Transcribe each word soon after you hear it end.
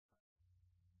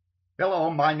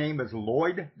Hello, my name is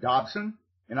Lloyd Dobson,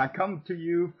 and I come to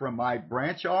you from my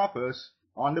branch office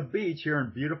on the beach here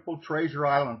in beautiful Treasure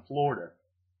Island, Florida.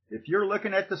 If you're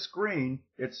looking at the screen,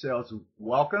 it says,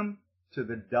 "Welcome to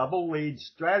the Double Lead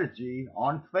Strategy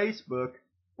on Facebook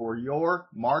for your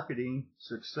marketing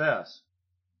success."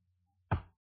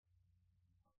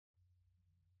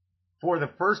 For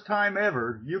the first time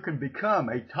ever, you can become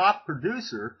a top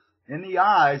producer in the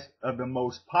eyes of the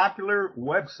most popular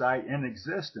website in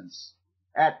existence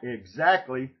at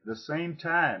exactly the same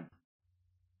time.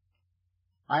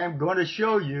 I am going to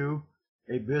show you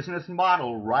a business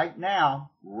model right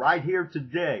now, right here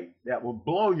today, that will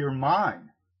blow your mind.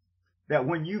 That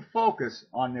when you focus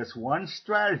on this one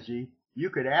strategy, you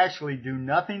could actually do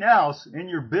nothing else in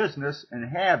your business and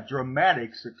have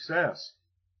dramatic success.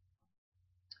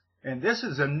 And this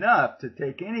is enough to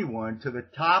take anyone to the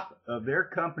top of their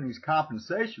company's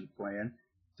compensation plan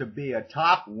to be a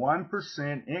top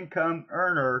 1% income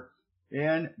earner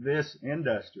in this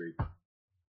industry.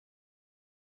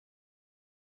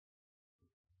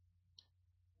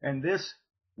 And this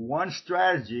one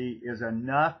strategy is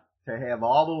enough to have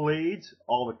all the leads,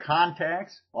 all the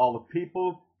contacts, all the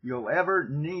people you'll ever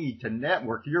need to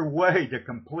network your way to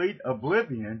complete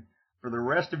oblivion for the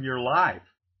rest of your life.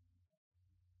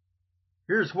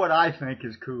 Here's what I think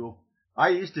is cool. I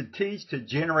used to teach to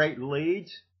generate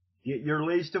leads, get your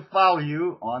leads to follow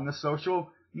you on the social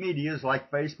medias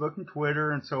like Facebook and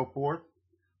Twitter and so forth.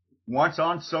 Once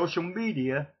on social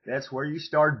media, that's where you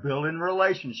start building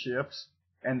relationships,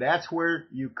 and that's where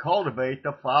you cultivate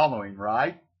the following,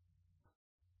 right?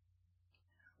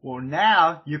 Well,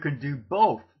 now you can do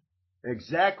both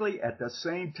exactly at the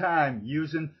same time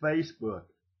using Facebook.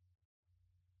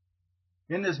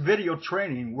 In this video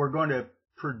training, we're going to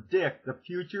predict the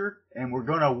future and we're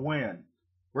going to win.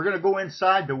 We're going to go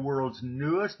inside the world's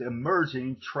newest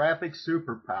emerging traffic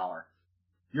superpower.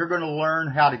 You're going to learn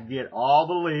how to get all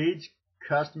the leads,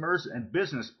 customers, and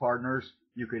business partners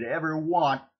you could ever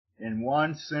want in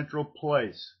one central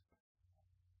place.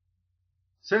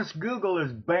 Since Google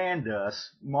has banned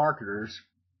us, marketers,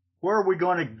 where are we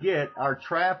going to get our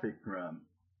traffic from?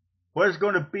 What is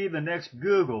going to be the next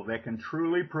Google that can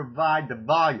truly provide the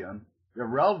volume, the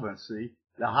relevancy,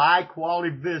 the high quality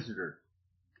visitor,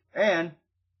 and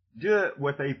do it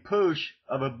with a push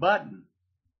of a button?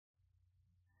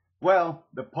 Well,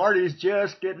 the party's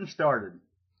just getting started.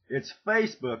 It's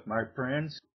Facebook, my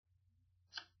friends.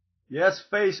 Yes,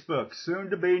 Facebook, soon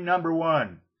to be number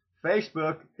one.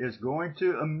 Facebook is going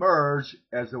to emerge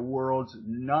as the world's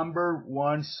number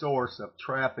one source of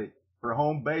traffic for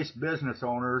home-based business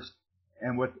owners,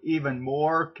 and with even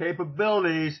more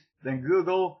capabilities than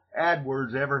Google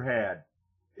AdWords ever had.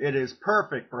 It is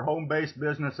perfect for home-based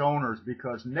business owners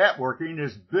because networking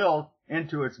is built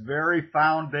into its very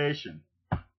foundation.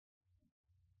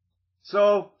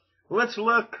 So let's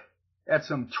look at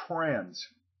some trends.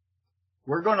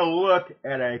 We're going to look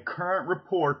at a current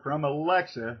report from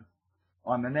Alexa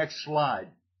on the next slide.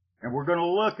 And we're going to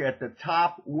look at the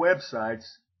top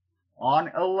websites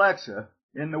on Alexa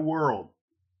in the world.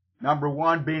 Number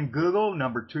 1 being Google,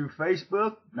 number 2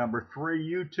 Facebook, number 3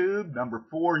 YouTube, number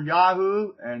 4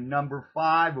 Yahoo, and number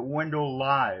 5 Window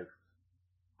Live.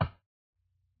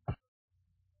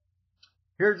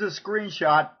 Here's a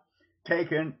screenshot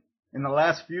taken in the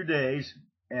last few days,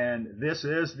 and this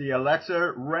is the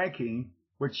Alexa ranking,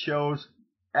 which shows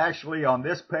actually on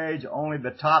this page only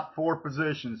the top 4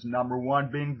 positions, number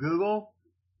 1 being Google,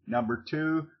 number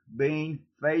 2 being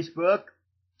Facebook,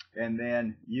 and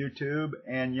then YouTube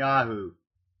and Yahoo.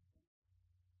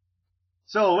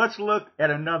 So let's look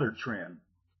at another trend.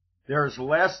 There's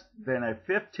less than a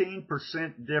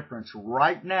 15% difference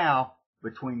right now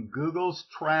between Google's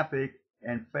traffic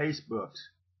and Facebook's,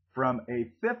 from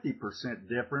a 50%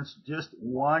 difference just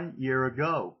 1 year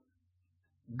ago.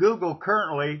 Google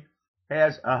currently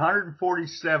has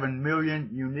 147 million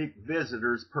unique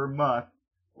visitors per month,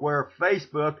 where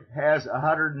Facebook has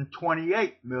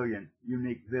 128 million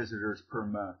unique visitors per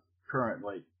month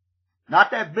currently.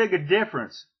 Not that big a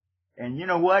difference. And you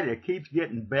know what? It keeps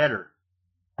getting better.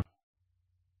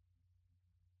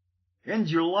 In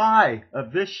July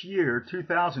of this year,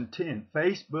 2010,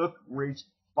 Facebook reached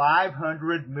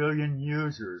 500 million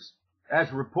users,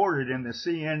 as reported in the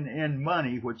CNN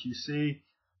Money, which you see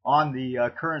on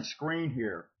the current screen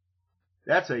here.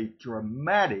 That's a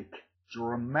dramatic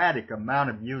amount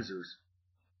of users.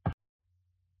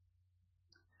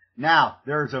 Now,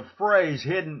 there's a phrase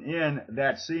hidden in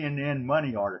that CNN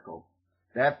Money article.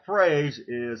 That phrase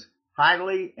is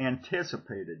highly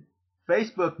anticipated.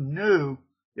 Facebook knew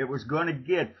it was going to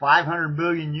get 500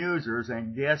 million users,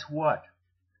 and guess what?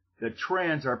 The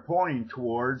trends are pointing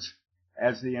towards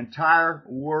as the entire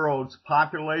world's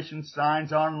population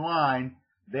signs online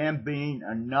than being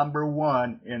a number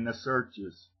one in the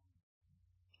searches.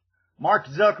 Mark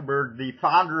Zuckerberg, the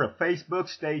founder of Facebook,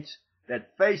 states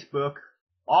that Facebook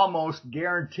almost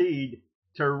guaranteed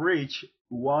to reach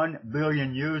 1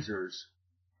 billion users.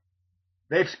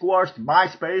 They've squashed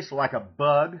MySpace like a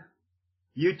bug.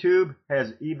 YouTube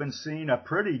has even seen a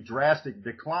pretty drastic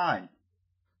decline.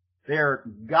 They're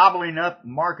gobbling up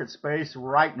market space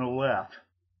right and left.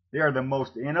 They are the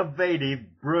most innovative,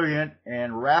 brilliant,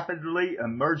 and rapidly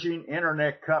emerging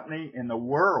internet company in the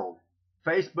world.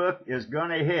 Facebook is going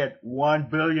to hit 1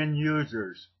 billion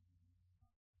users.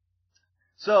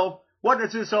 So, what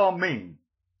does this all mean?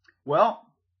 Well,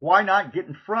 why not get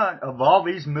in front of all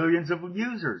these millions of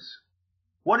users?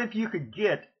 What if you could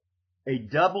get a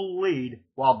double lead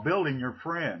while building your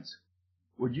friends?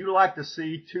 Would you like to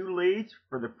see 2 leads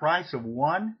for the price of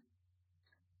 1?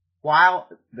 While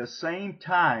at the same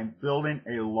time building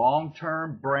a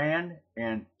long-term brand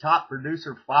and top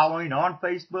producer following on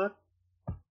Facebook?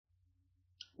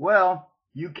 Well,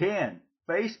 you can.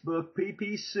 Facebook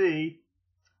PPC,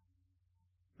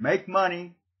 make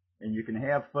money, and you can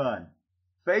have fun.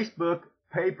 Facebook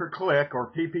pay-per-click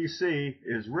or PPC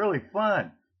is really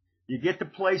fun. You get to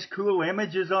place cool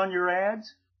images on your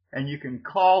ads, and you can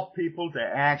call people to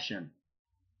action.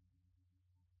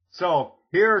 So,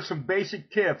 here are some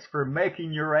basic tips for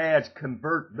making your ads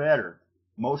convert better.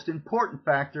 Most important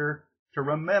factor to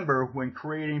remember when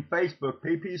creating Facebook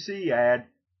PPC ad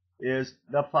is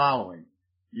the following.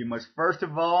 You must first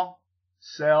of all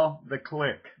sell the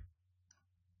click.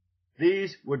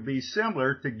 These would be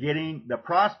similar to getting the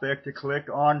prospect to click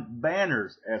on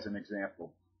banners as an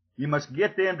example. You must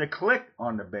get them to click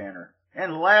on the banner.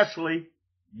 And lastly,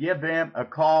 give them a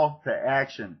call to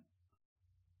action.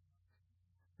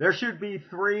 There should be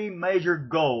 3 major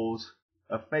goals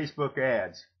of Facebook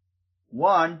ads.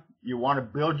 1, you want to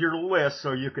build your list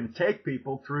so you can take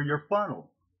people through your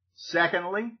funnel.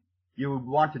 Secondly, you would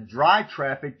want to drive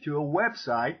traffic to a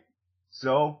website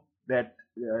so that,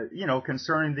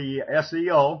 concerning the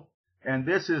SEO, and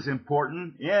this is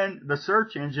important in the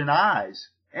search engine eyes.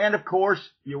 And of course,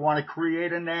 you want to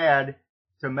create an ad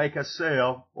to make a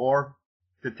sale or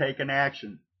to take an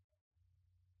action.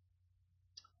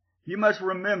 You must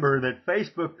remember that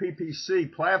Facebook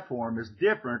PPC platform is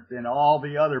different than all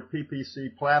the other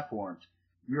PPC platforms.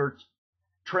 You're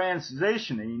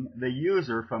transitioning the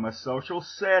user from a social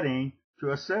setting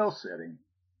to a sales setting.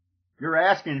 You're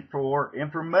asking for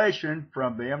information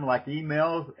from them like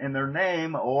email and their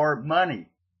name or money.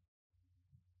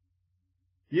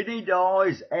 You need to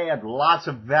always add lots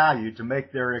of value to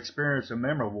make their experience a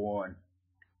memorable one.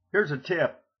 Here's a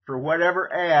tip. For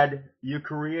whatever ad you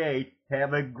create,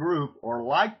 have a group or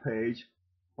like page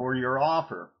for your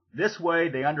offer. This way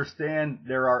they understand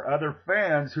there are other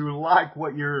fans who like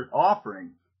what you're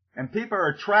offering, and people are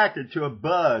attracted to a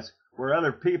buzz where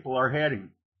other people are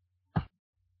heading.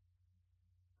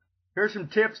 Here's some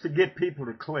tips to get people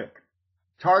to click.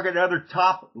 Target other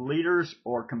top leaders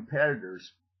or competitors.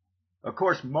 Of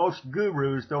course, most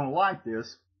gurus don't like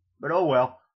this, but oh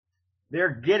well.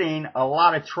 They're getting a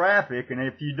lot of traffic, and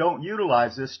if you don't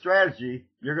utilize this strategy,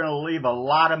 you're going to leave a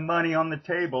lot of money on the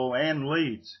table and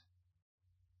leads.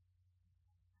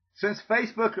 Since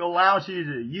Facebook allows you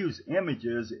to use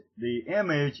images, the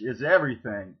image is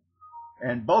everything.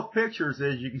 And both pictures,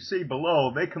 as you can see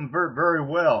below, they convert very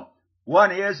well.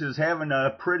 One is having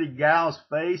a pretty gal's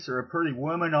face or a pretty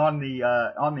woman on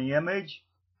the image.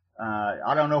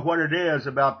 I don't know what it is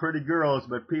about pretty girls,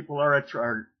 but people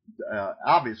are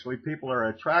obviously people are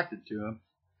attracted to them.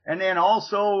 And then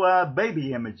also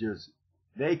baby images.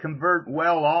 They convert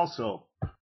well also.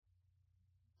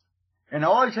 And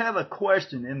always have a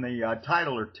question in the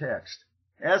title or text.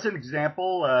 As an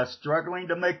example, struggling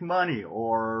to make money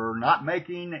or not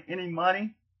making any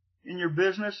money in your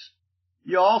business.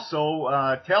 You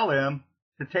also tell them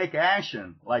to take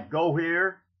action, like go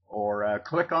here or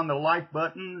click on the like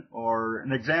button or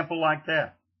an example like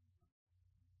that.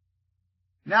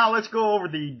 Now let's go over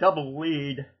the double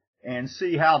lead and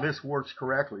see how this works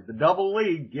correctly. The double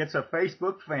lead gets a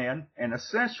Facebook fan and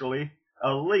essentially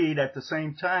a lead at the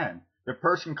same time. The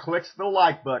person clicks the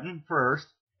like button first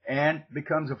and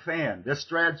becomes a fan. This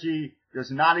strategy does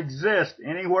not exist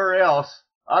anywhere else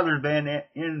other than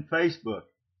in Facebook.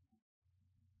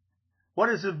 What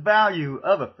is the value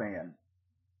of a fan?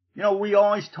 You know, we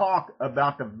always talk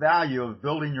about the value of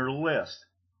building your list.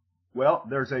 Well,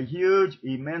 there's a huge,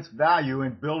 immense value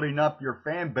in building up your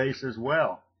fan base as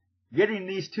well. Getting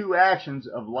these 2 actions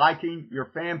of liking your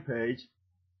fan page,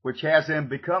 which has them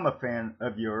become a fan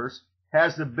of yours,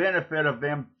 has the benefit of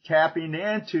them tapping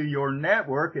into your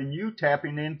network and you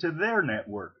tapping into their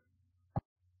network.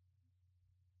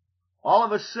 All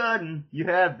of a sudden, you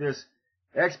have this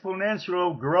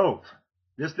exponential growth.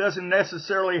 This doesn't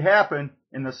necessarily happen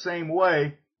in the same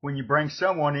way when you bring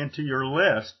someone into your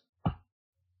list.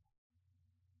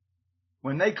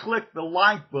 When they click the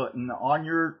like button on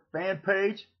your fan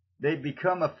page, they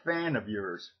become a fan of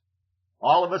yours.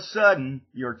 All of a sudden,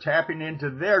 you're tapping into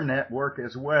their network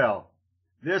as well.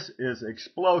 This is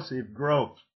explosive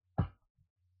growth.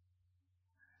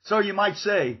 So you might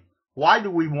say, why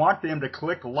do we want them to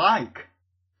click like?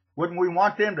 Wouldn't we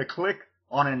want them to click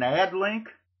on an ad link?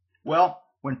 Well,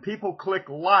 when people click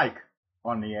like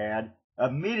on the ad,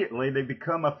 immediately they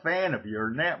become a fan of your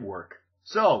network.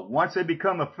 So once they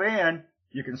become a fan,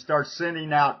 you can start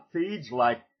sending out feeds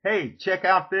like, hey, check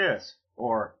out this,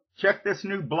 or check this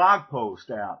new blog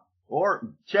post out, or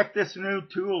check this new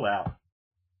tool out.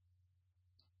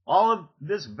 All of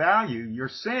this value you're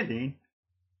sending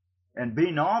and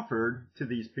being offered to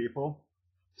these people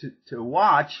to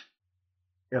watch,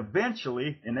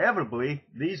 eventually, inevitably,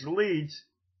 these leads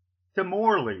to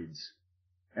more leads.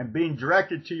 And being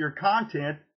directed to your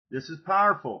content, this is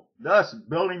powerful, thus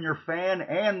building your fan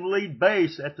and lead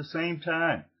base at the same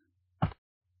time.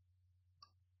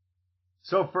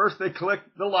 So first they click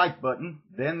the like button,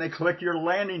 then they click your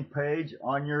landing page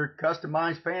on your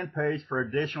customized fan page for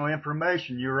additional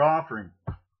information you're offering.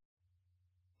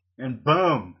 And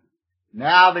boom,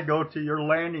 now they go to your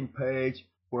landing page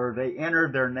where they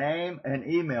enter their name and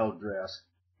email address.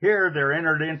 Here they're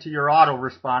entered into your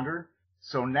autoresponder.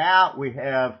 So now we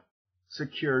have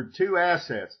secured two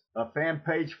assets, a fan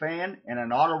page fan and an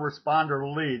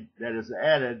autoresponder lead that is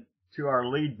added to our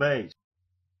lead base.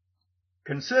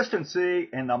 Consistency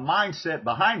and the mindset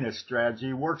behind this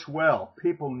strategy works well.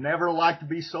 People never like to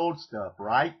be sold stuff,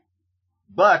 right?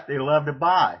 But they love to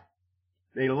buy.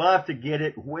 They love to get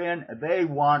it when they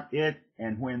want it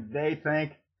and when they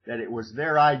think that it was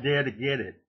their idea to get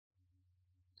it.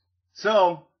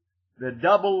 So, the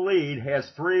double lead has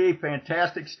 3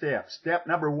 fantastic steps. Step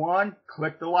number 1,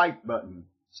 click the like button.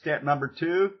 Step number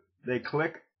 2, they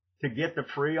click to get the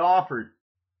free offer.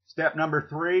 Step number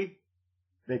 3,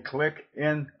 they click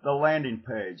in the landing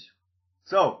page.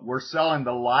 So, we're selling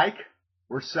the like,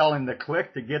 we're selling the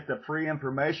click to get the free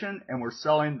information, and we're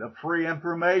selling the free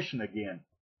information again.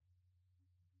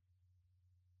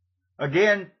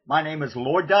 Again, my name is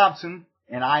Lloyd Dobson,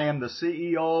 and I am the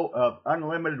CEO of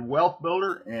Unlimited Wealth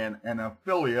Builder and an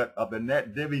affiliate of the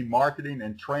NetDivvy Marketing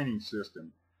and Training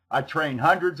System. I train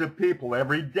hundreds of people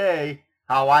every day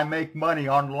how I make money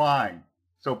online.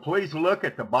 So please look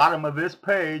at the bottom of this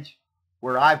page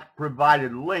where I've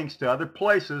provided links to other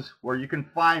places where you can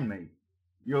find me.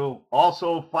 You'll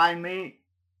also find me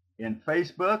in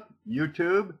Facebook,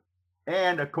 YouTube,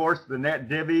 and of course the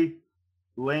NetDivvy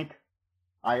link.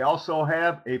 I also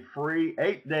have a free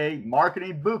 8-day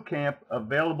marketing bootcamp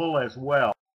available as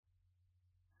well.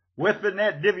 With the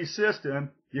NetDivvy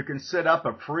system, you can set up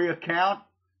a free account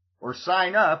or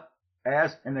sign up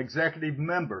as an executive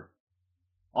member.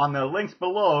 On the links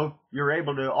below, you're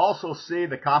able to also see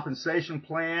the compensation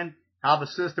plan, how the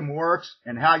system works,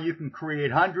 and how you can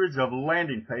create hundreds of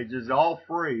landing pages all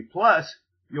free. Plus,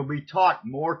 you'll be taught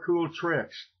more cool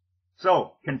tricks.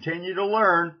 So, continue to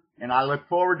learn, and I look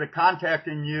forward to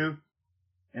contacting you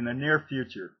in the near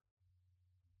future.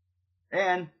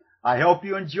 And I hope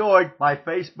you enjoyed my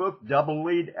Facebook double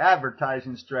lead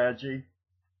advertising strategy.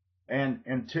 And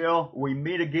until we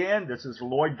meet again, this is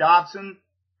Lloyd Dobson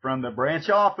from the branch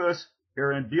office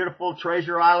here in beautiful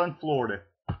Treasure Island, Florida.